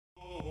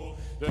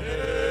My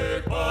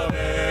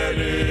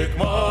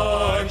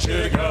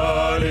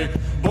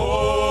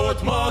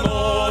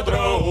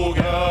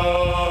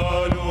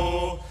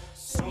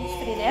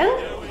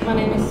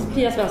name is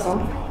Pia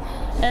Svensson.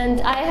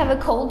 And I have a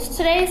cold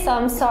today, so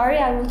I'm sorry.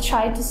 I will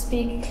try to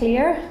speak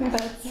clear,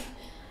 but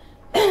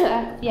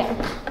yeah.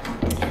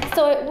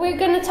 So we're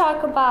going to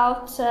talk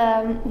about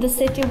the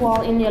city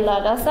wall in Nya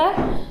Lödöse.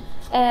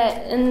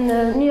 And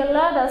Nya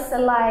Lödöse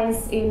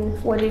lies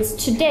in what is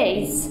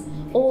today's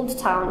old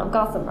town of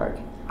Gothenburg.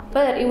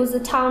 But it was a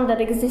town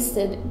that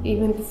existed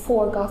even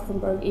before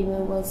Gothenburg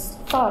even was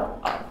thought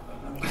of.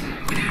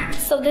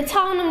 So the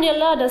town of Nya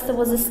Lödöse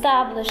was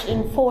established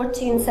in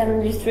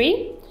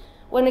 1473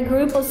 when a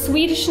group of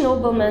Swedish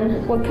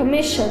noblemen were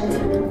commissioned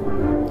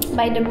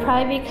by the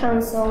Privy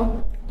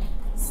Council,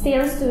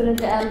 Sten Sture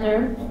the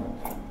Elder,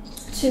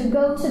 to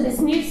go to this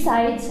new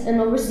site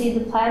and oversee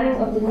the planning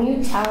of the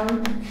new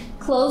town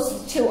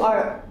close to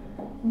our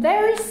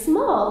very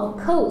small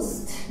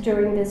coast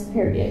during this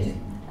period.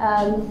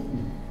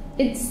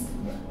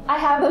 I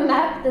have a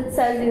map that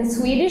says in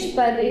Swedish,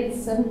 but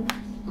it's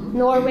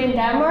Norway and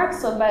Denmark,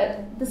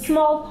 but the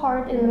small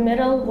part in the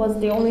middle was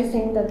the only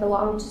thing that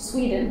belonged to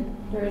Sweden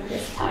during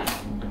this time.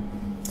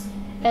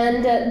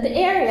 And the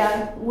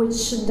area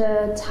which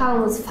the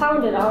town was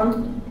founded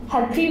on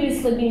had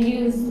previously been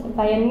used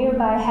by a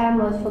nearby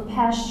hamlet for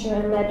pasture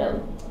and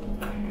meadow.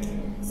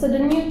 So the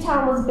new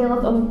town was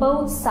built on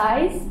both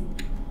sides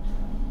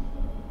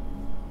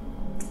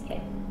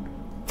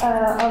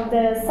of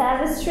the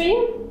Säve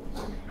stream.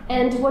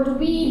 And what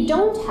we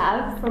don't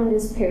have from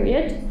this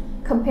period,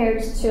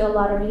 compared to a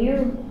lot of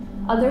you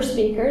other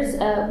speakers,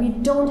 we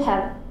don't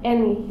have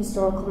any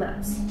historical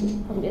maps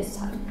from this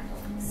time.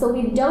 So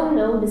we don't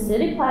know the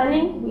city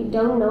planning, we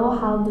don't know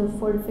how the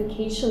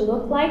fortification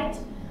looked like.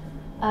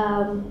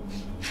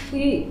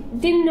 We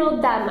didn't know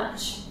that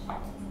much.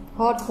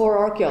 Hardcore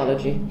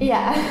archaeology.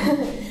 Yeah.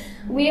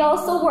 We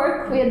also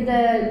work with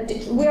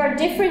we are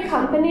different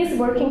companies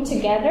working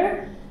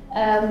together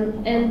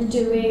and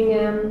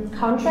doing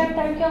contract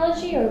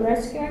archaeology or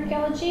rescue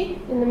archaeology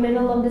in the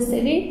middle of the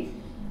city.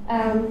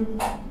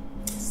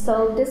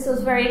 So this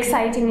was very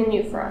exciting and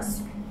new for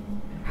us.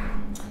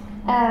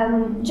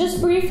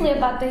 Just briefly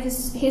about the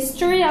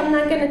history, I'm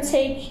not going to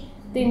take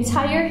the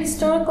entire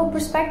historical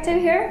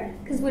perspective here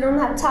because we don't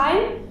have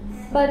time.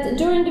 But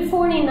during the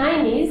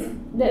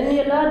 1490s, the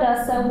Nya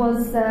Lödöse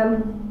was,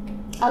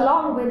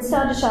 along with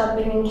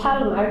Söderköping and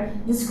Kalmar,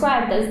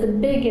 described as the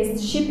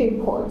biggest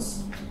shipping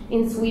ports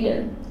in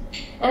Sweden.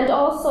 And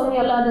also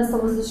Nya Lödöse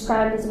was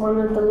described as one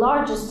of the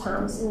largest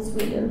towns in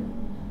Sweden,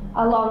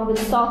 along with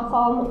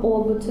Stockholm,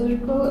 Åbo,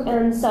 Turku,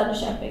 and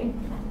Söderköping.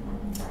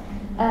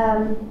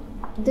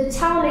 The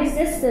town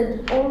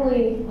existed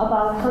only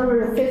about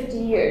 150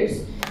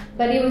 years,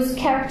 but it was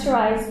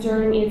characterized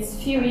during its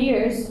few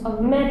years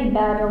of many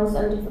battles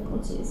and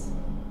difficulties.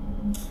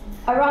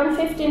 Around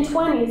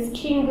 1520s,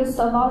 King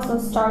Gustav Vasa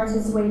started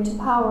his way to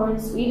power in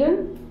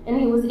Sweden, and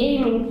he was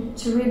aiming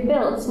to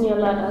rebuild Nya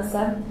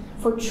Lödöse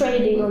for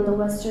trading on the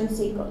western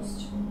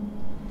seacoast.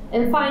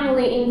 And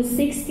finally, in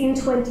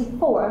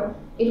 1624,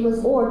 it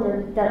was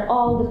ordered that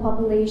all the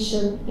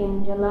population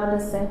in Nya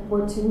Lödöse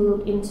were to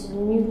move into the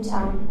new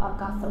town of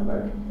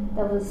Gothenburg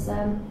that was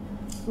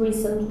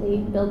recently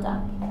built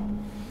up.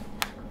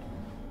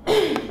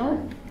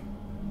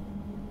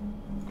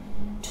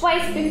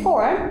 Twice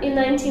before, in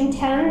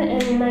 1910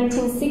 and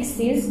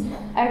 1960s,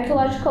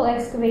 archaeological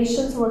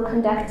excavations were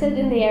conducted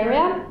in the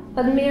area,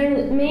 but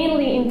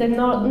mainly in the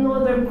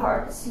northern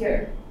parts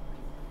here.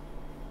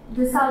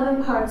 The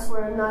southern parts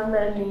were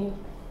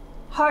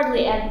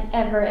hardly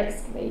ever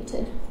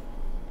excavated.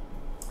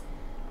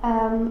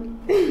 In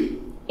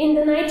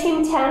the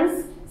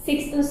 1910s,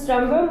 Sixten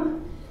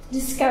Strömbom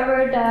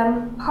discovered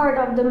part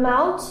of the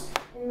moat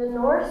in the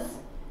north,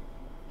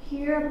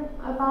 here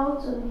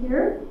about and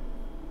here.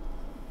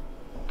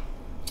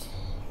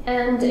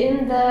 And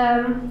in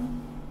the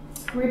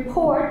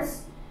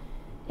reports,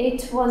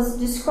 it was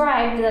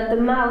described that the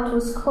moat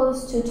was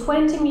close to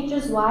 20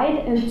 meters wide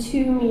and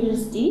 2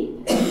 meters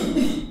deep.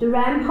 The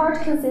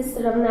rampart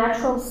consisted of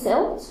natural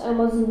silt and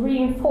was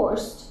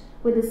reinforced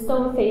with a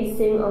stone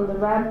facing on the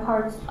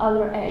rampart's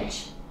other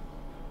edge.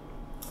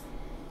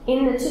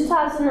 In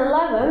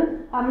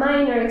 2011, a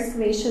minor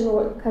excavation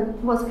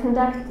was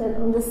conducted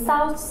on the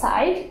south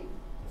side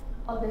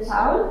of the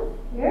town,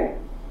 here.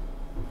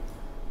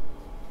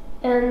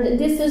 And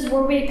this is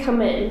where we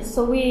come in.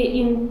 So we,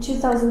 in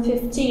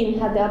 2015,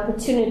 had the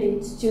opportunity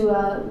to do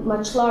a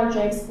much larger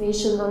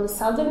excavation on the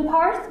southern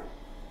part.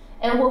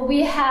 And what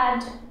we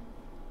had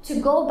to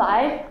go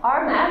by,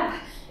 our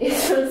map,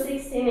 is from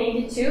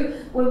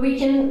 1682, where we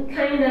can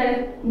kind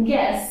of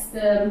guess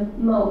the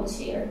moat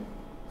here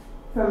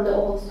from the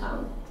old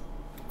town.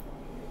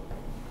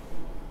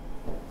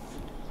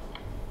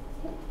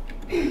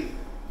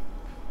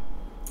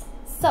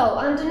 So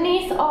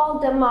underneath all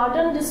the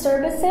modern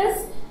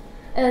disturbances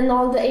and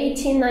all the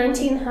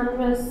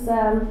 1900s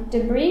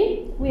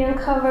debris, we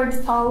uncovered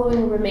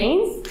following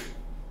remains,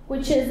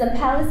 which is a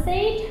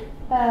palisade,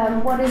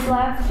 what is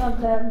left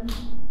of the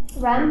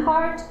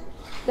rampart,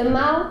 the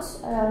moat,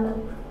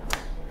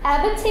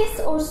 abattis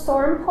or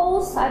storm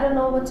poles, I don't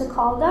know what to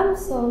call them,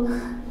 so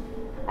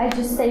I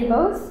just say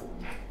both,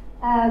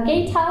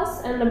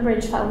 gatehouse, and a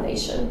bridge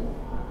foundation.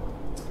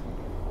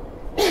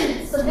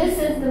 So this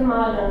is the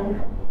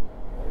modern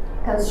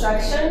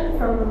construction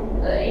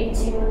from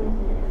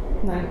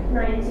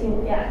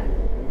 1819, yeah.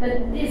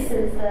 But this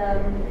is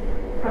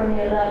from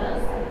Nya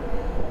Lödöse.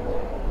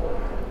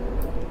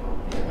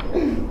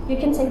 You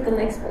can take the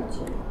next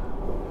picture.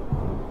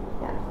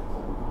 Yeah.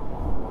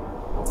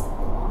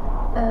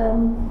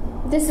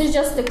 This is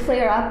just to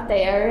clear up the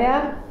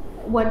area.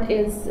 What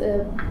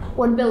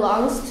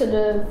belongs to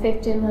the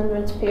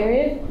 1500s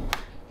period,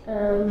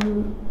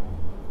 and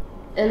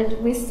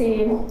we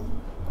see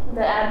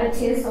the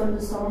abattis or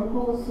the storm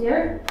poles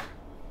here,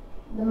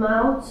 the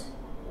moat,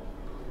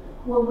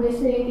 what we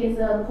think is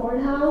a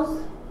port house,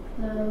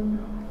 and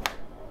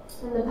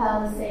the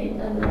palisade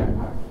and the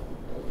rampart.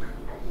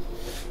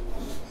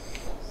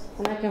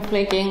 And I can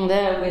flick in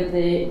there with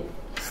the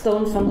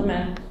stone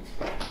fundament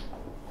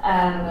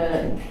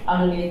and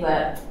underneath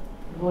that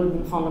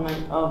wooden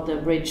fundament of the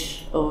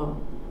bridge or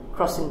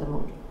crossing the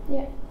moat.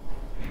 Yeah.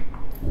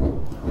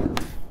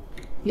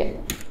 Yeah.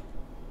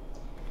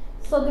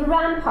 So the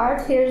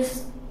rampart,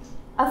 here's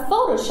a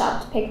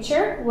photoshopped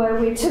picture where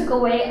we took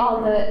away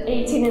all the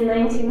 18 and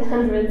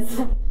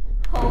 1900s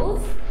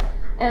poles.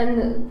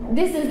 And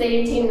this is the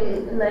 18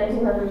 and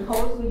 1900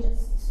 poles. We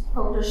just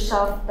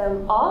photoshopped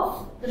them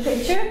off the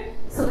picture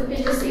so we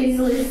can just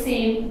easily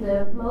see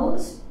the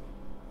moat.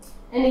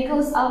 And it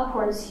goes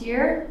upwards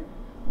here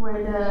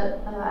where the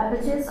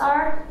abattis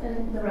are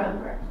and the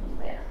rampart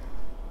there.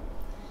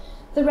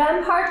 The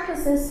rampart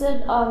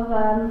consisted of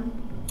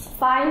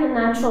fine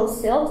natural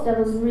silt that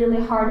was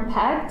really hard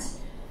packed.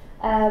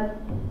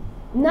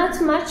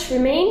 Not much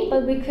remained,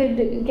 but we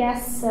could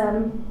guess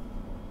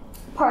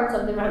parts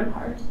of the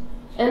rampart.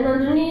 And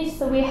underneath,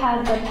 so we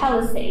had the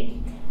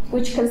palisade,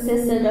 which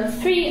consisted of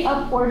 3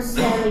 upward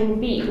standing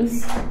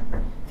beams,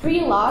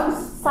 3 logs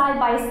side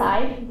by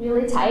side,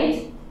 really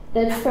tight,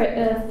 that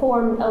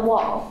formed a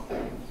wall.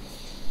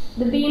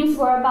 The beams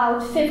were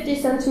about 50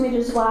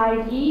 centimeters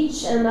wide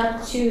each and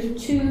up to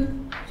 2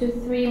 to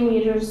 3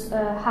 meters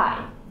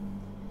high.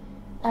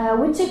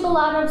 We took a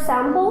lot of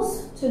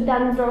samples to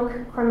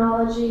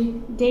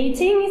dendrochronology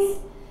datings,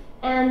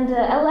 and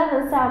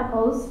 11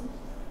 samples,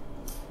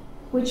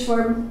 which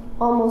were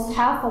almost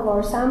half of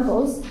our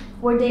samples,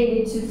 were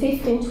dated to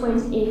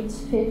 1528 to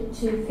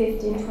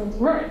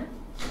 1529.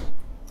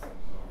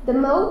 The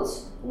moat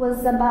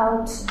was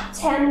about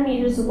 10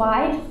 meters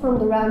wide from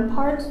the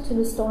rampart to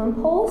the storm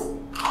poles,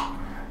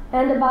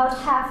 and about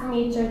 ½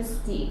 meter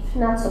deep,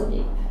 not so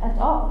deep at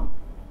all.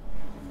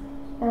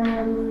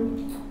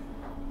 And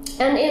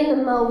in the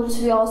moat,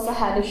 we also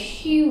had a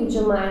huge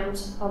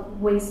amount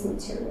of waste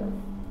material.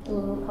 We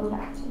will come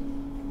back to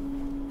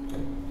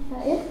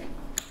it.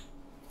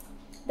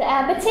 The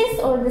abattis,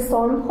 or the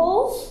storm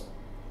poles,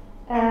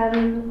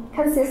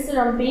 consisted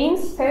of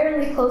beams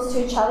fairly close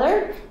to each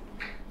other,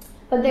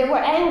 but they were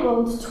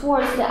angled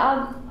towards the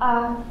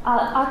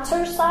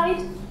outer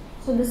side,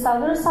 to the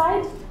southern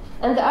side,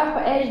 and the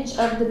upper edge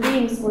of the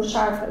beams were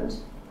sharpened.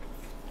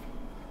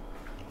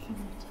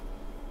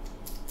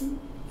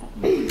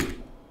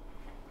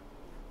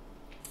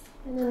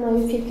 I don't know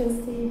if you can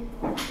see.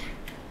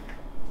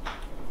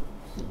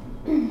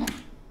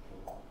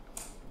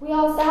 We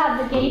also had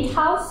the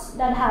gatehouse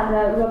that had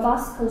a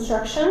robust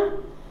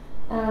construction,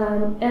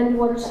 and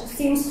what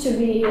seems to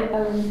be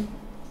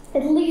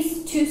at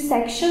least 2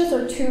 sections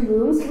or 2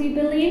 rooms, we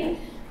believe.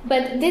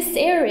 But this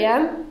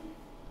area,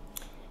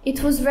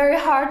 it was very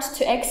hard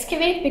to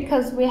excavate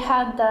because we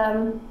had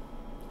the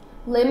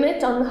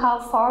limit on how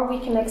far we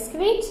can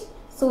excavate.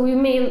 So we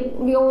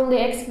only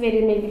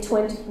excavated maybe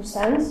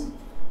 20%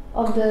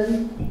 of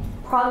the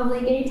probably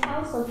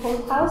gatehouse or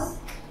post house.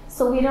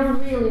 So we don't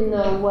really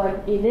know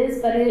what it is,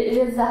 but it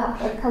is a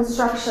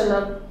construction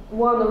of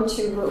 1 or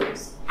 2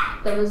 rooms.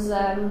 That was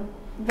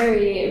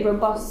very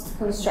robust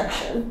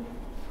construction.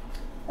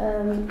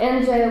 And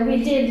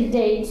we did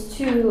date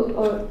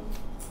 2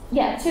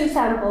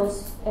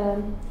 samples,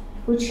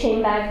 which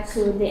came back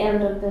to the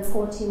end of the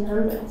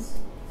 1400s.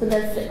 So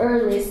that's the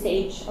early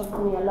stage of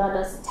Nya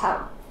Lödöse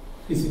town.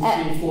 Is it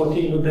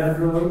C14 or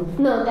dendro?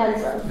 No,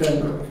 dendro.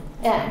 Dendro.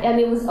 Yeah, and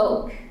it was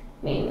oak,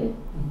 mainly.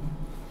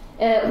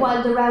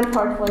 While the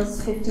rampart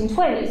was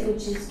 1520s,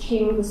 which is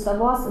King Gustav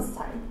Vasa's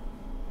time.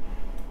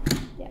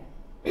 Yeah.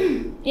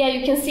 Yeah,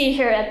 you can see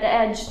here at the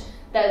edge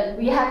that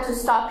we had to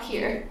stop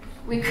here.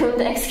 We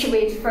couldn't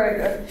excavate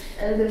further,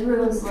 and the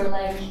rooms were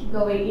like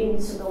going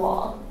into the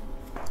wall.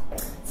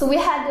 So we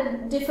had the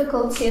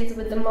difficulties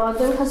with the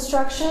modern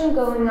construction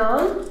going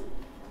on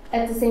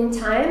at the same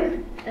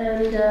time,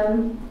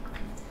 and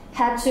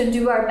had to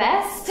do our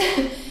best.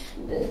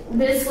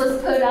 This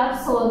was put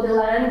up so the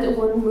land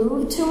wouldn't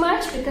move too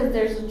much because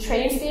there's a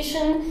train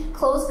station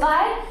close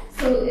by.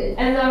 So,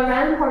 and our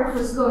rampart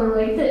was going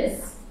like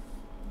this.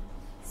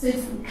 So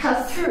it's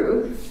cut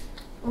through,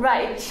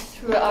 right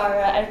through our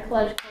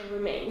archaeological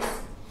remains.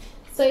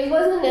 So it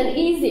wasn't an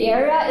easy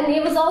area, and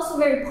it was also a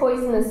very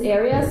poisonous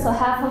area, so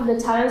half of the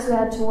times we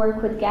had to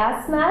work with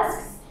gas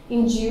masks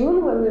in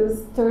June when it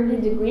was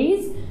 30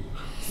 degrees.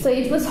 So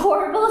it was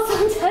horrible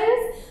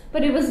sometimes,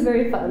 but it was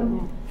very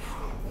fun.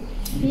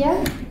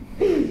 Yeah?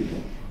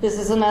 This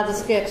is another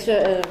sketch,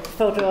 a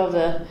photo of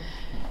the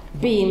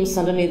beams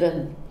underneath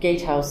the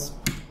gatehouse.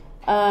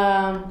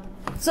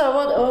 So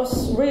what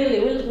was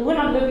really, we're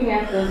not looking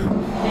at the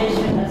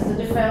fortification as the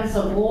defense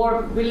of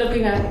war, we're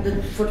looking at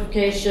the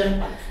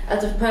fortification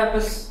as the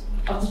purpose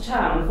of the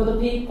town, for the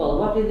people.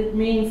 What did it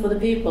mean for the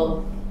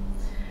people?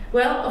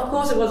 Well, of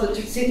course it was a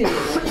city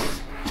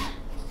limit.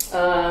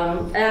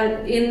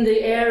 And in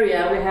the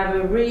area we have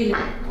a really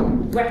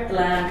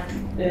wetland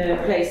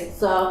place.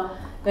 So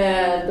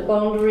the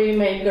boundary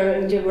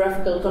maker,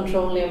 geographical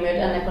control limit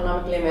and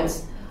economic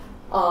limits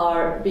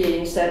are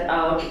being set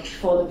out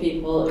for the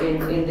people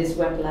in this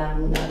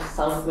wetland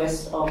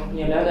southwest of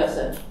Nya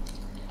Lödöse.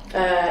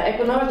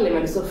 Economic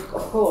limits, of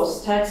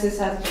course, taxes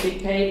have to be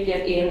paid,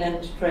 get in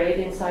and trade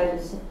inside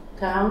this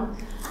town.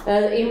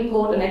 The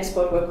import and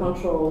export were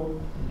controlled.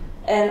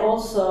 And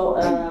also,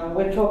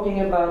 we're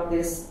talking about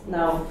this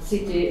now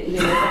city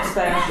limit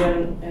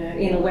expansion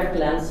in a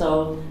wetland,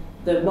 so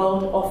the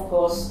moat, of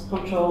course,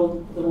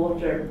 controlled the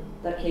water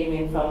that came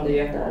in from the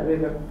Göta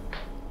river.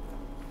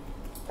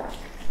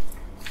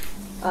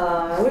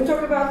 We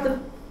talk about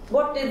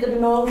what did the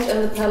moat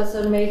and the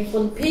palisade make for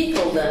the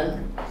people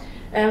then,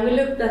 and we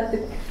looked at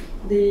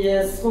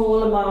the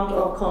small amount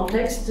of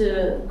context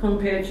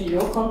compared to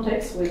your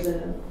context with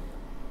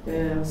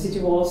the city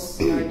walls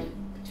like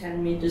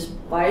 10 meters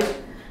wide,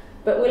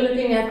 but we're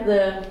looking at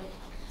the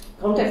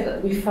context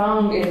that we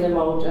found in the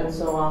moat and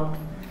so on,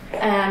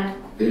 and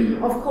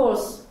of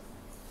course,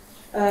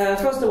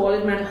 first of all,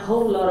 it meant a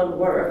whole lot of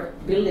work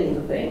building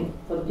the thing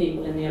for the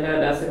people in Nya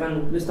Lödöse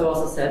when Gustav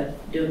also said,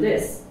 do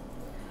this.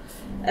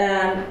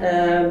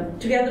 And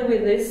together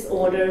with this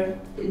order,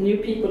 new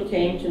people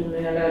came to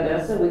Nya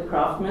Lödöse with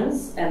craftsmen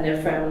and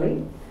their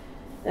family.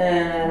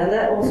 And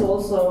that was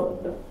also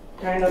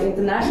a kind of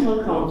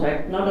international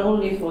contact, not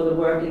only for the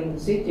work in the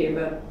city,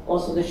 but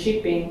also the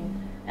shipping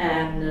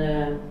and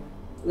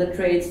the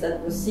trades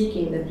that were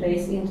seeking the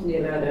place into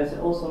Nya Lödöse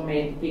also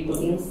made people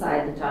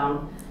inside the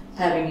town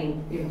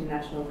having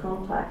international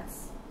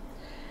contacts.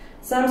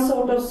 Some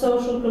sort of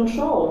social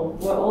control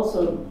were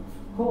also,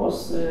 of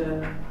course,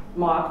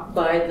 marked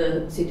by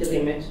the city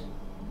limit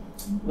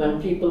when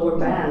people were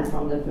banned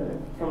from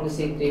the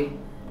city,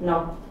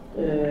 not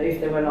if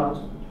they were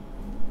not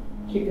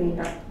keeping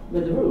up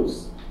with the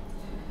rules.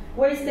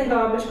 Waste and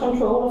garbage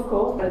control, of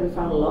course, that we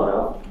found a lot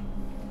of.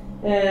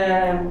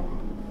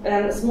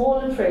 And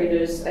smaller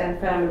traders and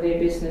family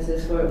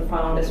businesses were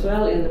found as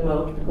well in the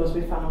moat because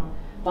we found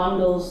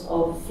bundles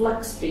of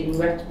flax being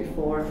wet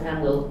before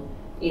handled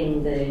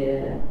in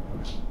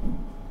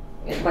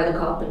by the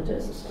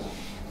carpenters as well.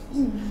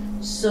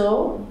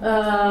 So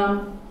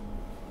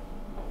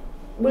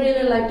we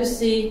really like to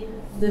see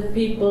the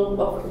people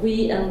of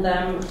we and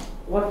them.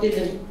 What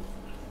did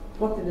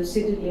the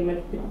city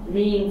limit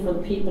mean for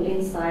the people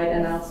inside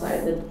and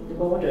outside the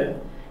border?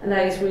 And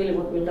that is really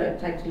what we like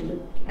to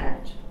look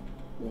at.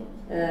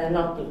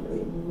 Not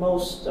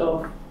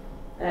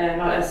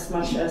as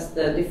much as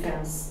the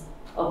defense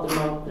of the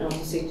moat and of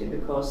the city,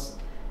 because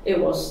it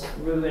was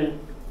ruined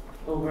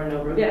over and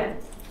over again.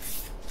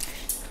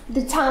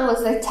 The town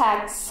was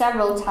attacked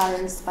several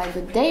times by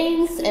the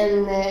Danes,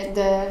 and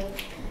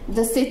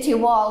the city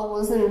wall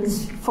wasn't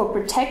for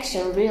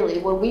protection, really,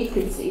 what we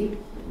could see.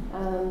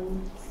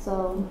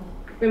 So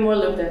we more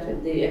looked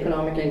at the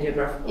economic and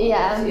geographical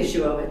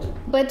issue of it.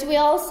 But we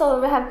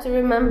also have to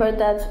remember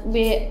that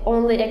we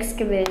only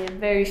excavated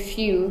very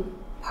few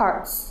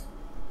parts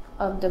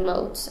of the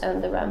moats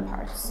and the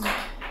ramparts.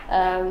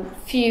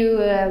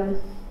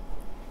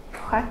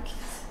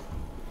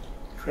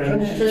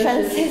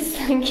 Trenches,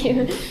 thank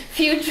you.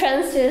 Few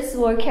trenches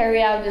were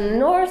carried out in the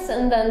north,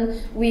 and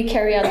then we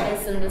carry out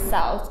this in the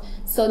south.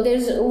 So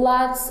there's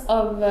lots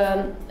of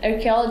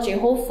archaeology,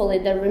 hopefully,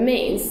 that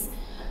remains.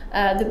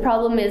 The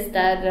problem is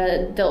that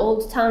the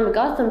old town of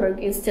Gothenburg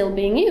is still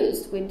being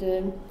used, with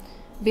the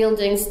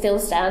buildings still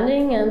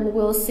standing, and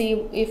we'll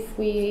see if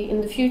we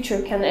in the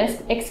future can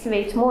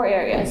excavate more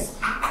areas.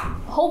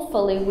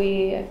 Hopefully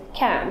we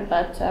can,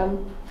 but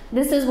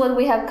this is what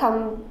we have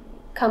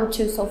come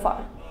to so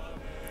far.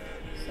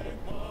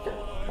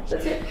 So,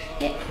 that's it.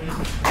 Yeah.